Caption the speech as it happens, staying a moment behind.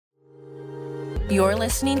You're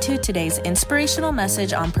listening to today's inspirational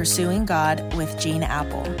message on pursuing God with Gene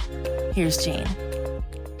Apple. Here's Gene.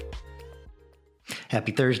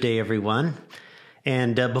 Happy Thursday, everyone.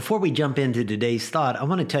 And before we jump into today's thought, I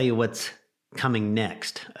want to tell you what's coming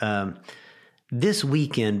next. This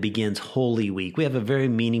weekend begins Holy Week. We have a very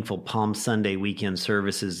meaningful Palm Sunday weekend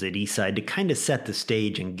services at Eastside to kind of set the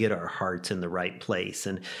stage and get our hearts in the right place.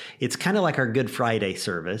 And it's kind of like our Good Friday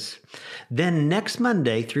service. Then next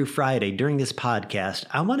Monday through Friday during this podcast,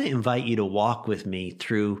 I want to invite you to walk with me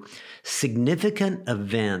through significant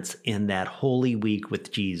events in that Holy Week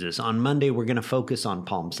with Jesus. On Monday, we're going to focus on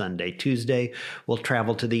Palm Sunday. Tuesday, we'll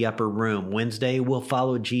travel to the upper room. Wednesday, we'll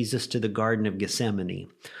follow Jesus to the Garden of Gethsemane.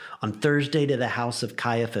 On Thursday, to the house of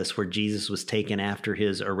Caiaphas, where Jesus was taken after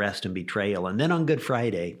his arrest and betrayal. And then on Good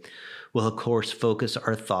Friday, we'll, of course, focus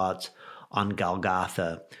our thoughts on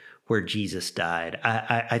Golgotha, where Jesus died.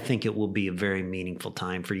 I think it will be a very meaningful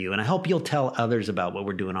time for you. And I hope you'll tell others about what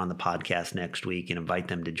we're doing on the podcast next week and invite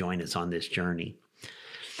them to join us on this journey.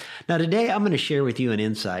 Now, today, I'm going to share with you an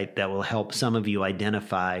insight that will help some of you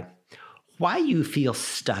identify why you feel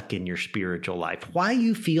stuck in your spiritual life, why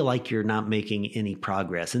you feel like you're not making any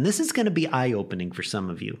progress. And this is going to be eye-opening for some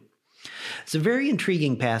of you. It's a very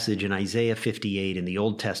intriguing passage in Isaiah 58 in the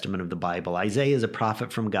Old Testament of the Bible. Isaiah is a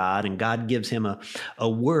prophet from God, and God gives him a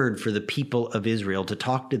word for the people of Israel to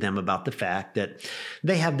talk to them about the fact that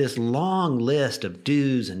they have this long list of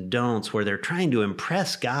do's and don'ts where they're trying to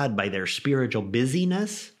impress God by their spiritual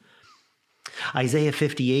busyness. Isaiah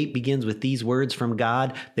 58 begins with these words from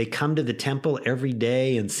God. They come to the temple every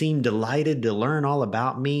day and seem delighted to learn all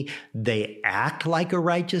about me. They act like a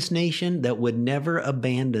righteous nation that would never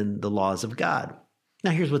abandon the laws of God.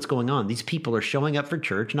 Now, here's what's going on. These people are showing up for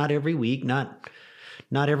church, not every week, not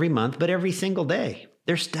every month, but every single day.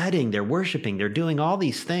 They're studying, they're worshiping, they're doing all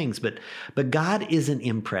these things, but God isn't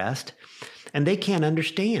impressed, and they can't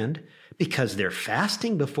understand because they're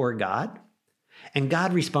fasting before God. And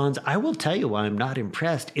God responds, I will tell you why I'm not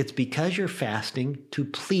impressed. It's because you're fasting to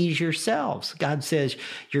please yourselves. God says,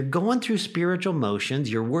 you're going through spiritual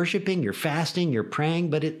motions, you're worshiping, you're fasting, you're praying,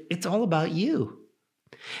 but it's all about you.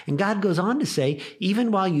 And God goes on to say,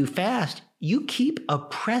 even while you fast, you keep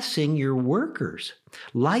oppressing your workers.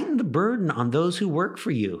 Lighten the burden on those who work for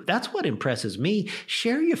you. That's what impresses me.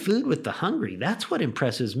 Share your food with the hungry. That's what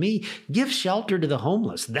impresses me. Give shelter to the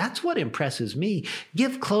homeless. That's what impresses me.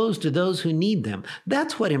 Give clothes to those who need them.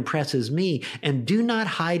 That's what impresses me. And do not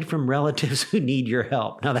hide from relatives who need your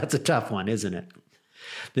help. Now, that's a tough one, isn't it?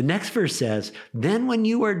 The next verse says, then when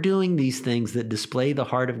you are doing these things that display the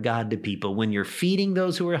heart of God to people, when you're feeding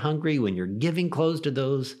those who are hungry, when you're giving clothes to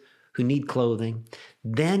those who need clothing,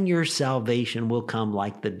 then your salvation will come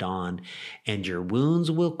like the dawn, and your wounds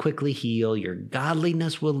will quickly heal, your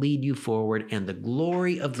godliness will lead you forward, and the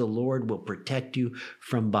glory of the Lord will protect you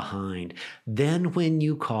from behind. Then when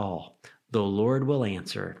you call, the Lord will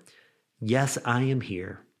answer, yes, I am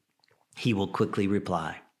here. He will quickly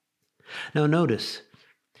reply. Now notice,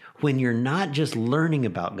 when you're not just learning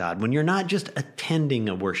about God, when you're not just attending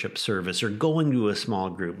a worship service or going to a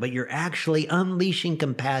small group, but you're actually unleashing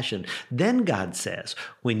compassion, then God says,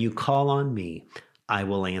 when you call on me, I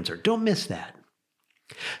will answer. Don't miss that.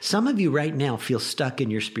 Some of you right now feel stuck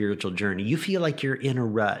in your spiritual journey. You feel like you're in a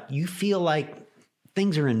rut. You feel like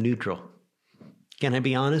things are in neutral. Can I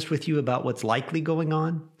be honest with you about what's likely going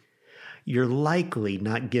on? You're likely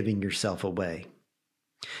not giving yourself away.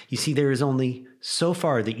 You see, there is only so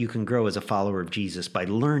far that you can grow as a follower of Jesus by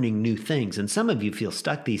learning new things. And some of you feel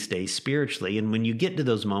stuck these days spiritually. And when you get to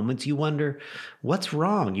those moments, you wonder, what's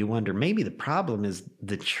wrong? You wonder, maybe the problem is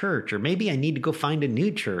the church, or maybe I need to go find a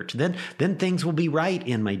new church. Then things will be right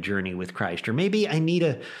in my journey with Christ. Or maybe I need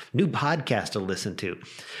a new podcast to listen to.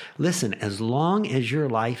 Listen, as long as your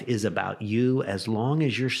life is about you, as long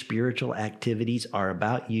as your spiritual activities are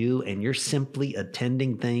about you, and you're simply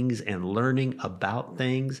attending things and learning about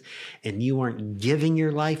things, and you aren't giving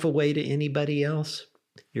your life away to anybody else,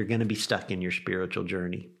 you're going to be stuck in your spiritual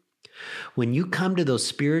journey. When you come to those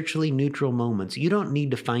spiritually neutral moments, you don't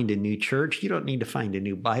need to find a new church. You don't need to find a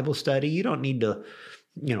new Bible study. You don't need to,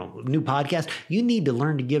 new podcast. You need to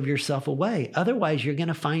learn to give yourself away. Otherwise, you're going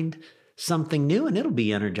to find something new and it'll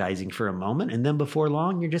be energizing for a moment. And then before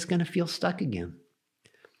long, you're just going to feel stuck again.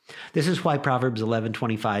 This is why Proverbs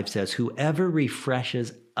 11:25 says, whoever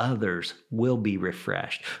refreshes others will be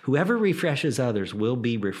refreshed. Whoever refreshes others will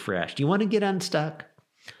be refreshed. You want to get unstuck?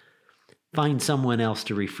 Find someone else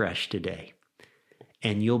to refresh today,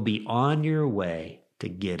 and you'll be on your way to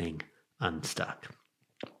getting unstuck.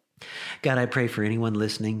 God, I pray for anyone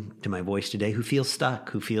listening to my voice today who feels stuck,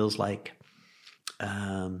 who feels like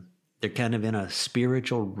they're kind of in a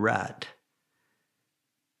spiritual rut.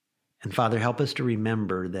 And Father, help us to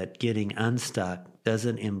remember that getting unstuck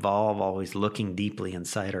doesn't involve always looking deeply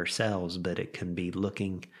inside ourselves, but it can be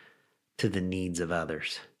looking to the needs of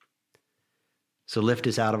others. So lift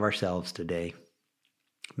us out of ourselves today.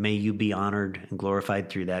 May you be honored and glorified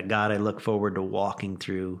through that. God, I look forward to walking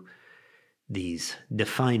through these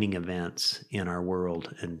defining events in our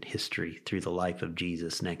world and history through the life of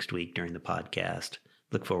Jesus next week during the podcast.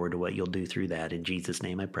 Look forward to what you'll do through that. In Jesus'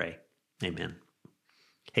 name I pray. Amen.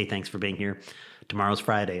 Hey, thanks for being here. Tomorrow's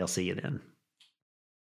Friday. I'll see you then.